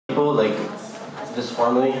people, like this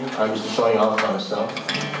formally, I'm just showing off on myself.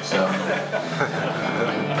 So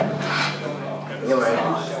anyway,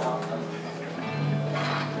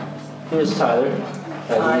 here's Tyler,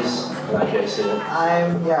 and he's not here, see it.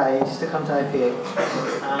 I used to come to IPA.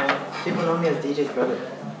 People know me as DJ's brother.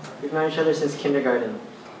 We've known each other since kindergarten.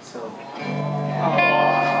 So.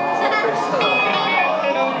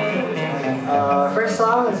 First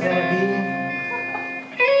song is gonna be.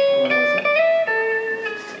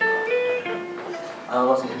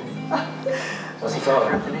 What's it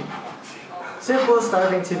called? Simple,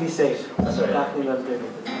 Starving to Be Safe. That's right. Daphne loves their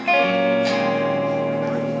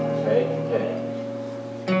Okay.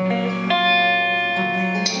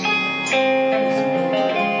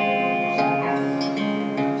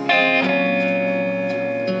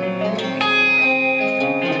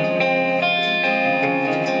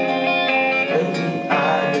 Lately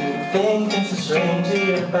I've been thinking so strangely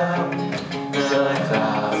about the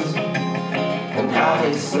clouds and how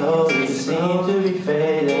they slowly seem to be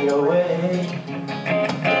fading away.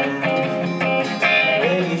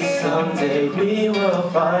 Maybe someday we will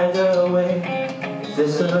find a way to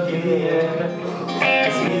disappear,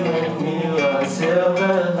 as you and me are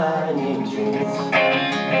silver lining dreams.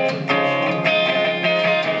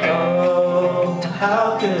 Oh,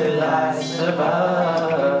 how could I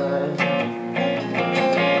survive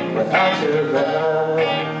without your love,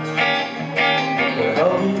 the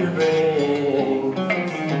hope you bring?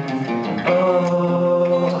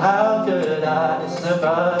 Oh, how could I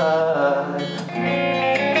survive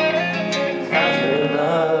without your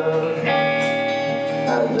love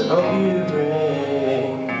and the hope you bring?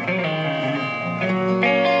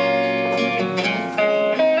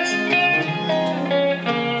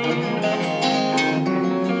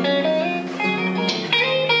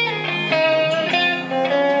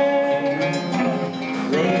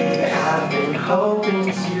 Lately I've been hoping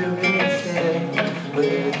you can stay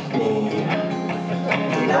with me,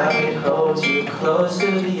 and I can hold you close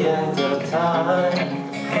to the end of time.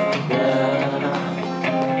 Yeah,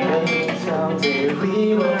 maybe someday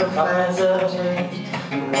we will find a way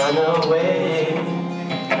to run away.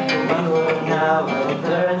 We will now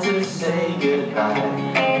learn to say goodbye.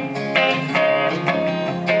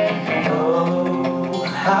 Oh,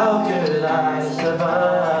 how could I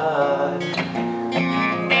survive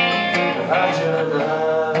without your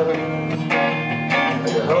love and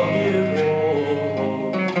the hope you bring?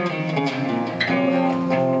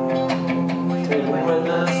 When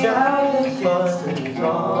the sky is lost to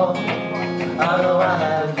fall, I know I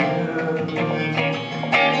have you,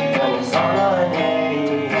 and it's all I need.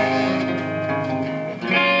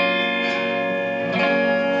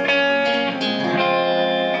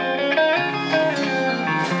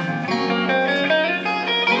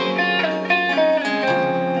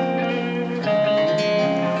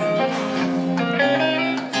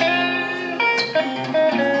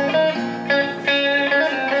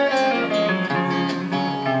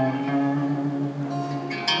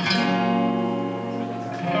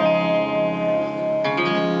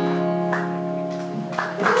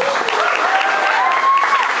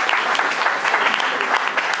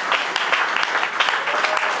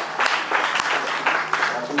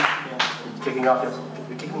 Kicking off your,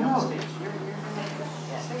 you're kicking off the stage.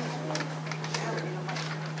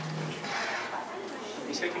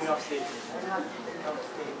 He's kicking off stage.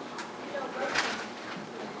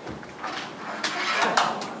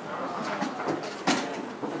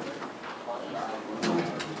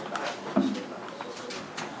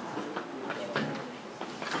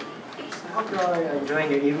 I hope you all are enjoying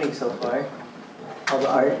your evening so far. All the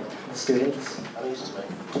art, the students. I'm used to it.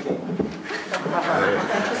 Okay.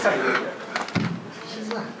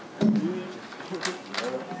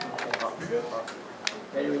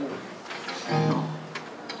 Ready when you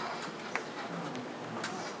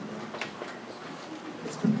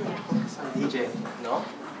It's been good to focus on DJ. No?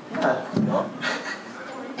 Yeah. No?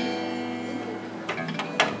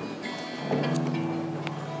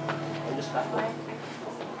 I'm just back.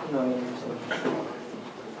 No, you understand.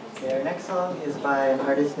 Okay, our next song is by an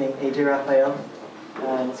artist named AJ Raphael,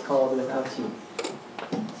 and it's called Without You.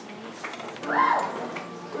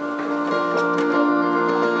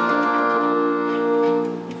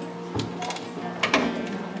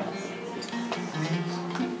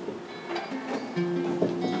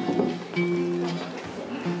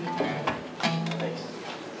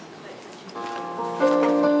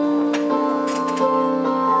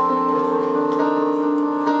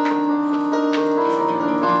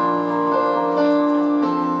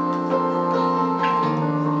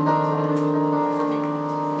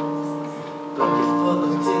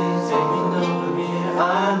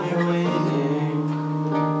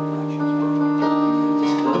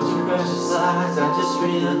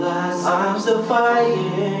 realize I'm still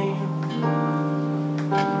fighting.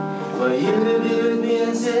 But you could be with me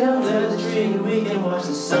and sit under the tree, and we can watch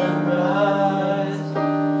the sunrise.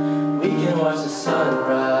 We can watch the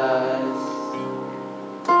sunrise.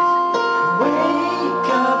 Wake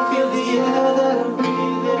up, feel the air that I'm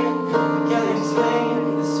breathing. Can't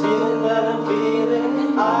explain this feeling that I'm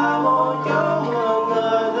feeling. I won't go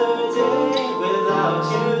another day without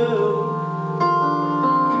you.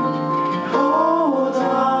 Hold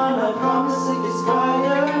on, I promise it gets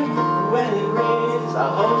brighter. When it rains,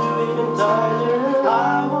 I'll hold you even tighter.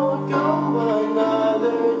 I won't go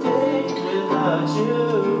another day without you.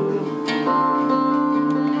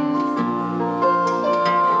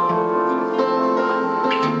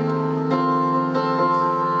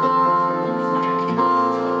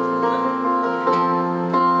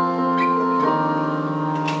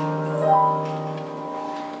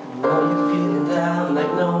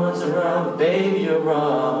 Like no one's around, but baby, you're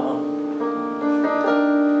wrong.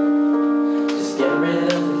 Just get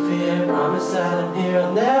rid of the fear, promise that I'm here,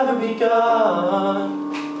 I'll never be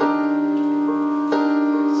gone.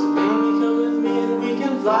 So baby, come with me and we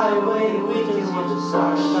can fly away, and we can watch the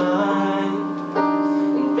stars shine.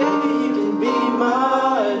 And baby, you can be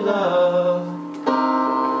my love.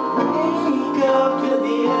 Wake up, feel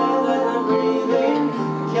the air that I'm breathing.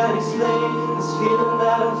 Can't explain this feeling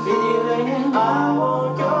that I'm feeling. I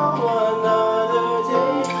won't go another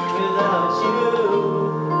day without you.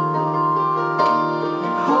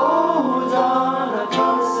 Hold on, I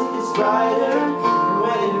promise it gets brighter.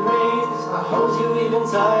 When it rains, I'll hold you even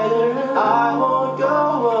tighter. I won't go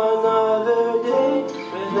another day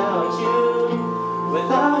without you,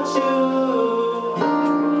 without you.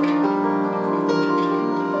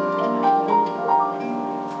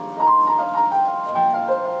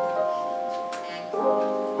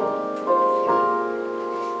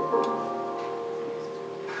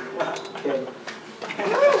 Okay.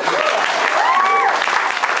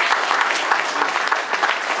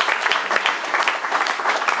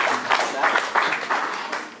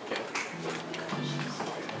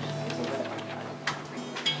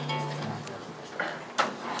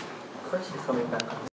 Of course you're coming back.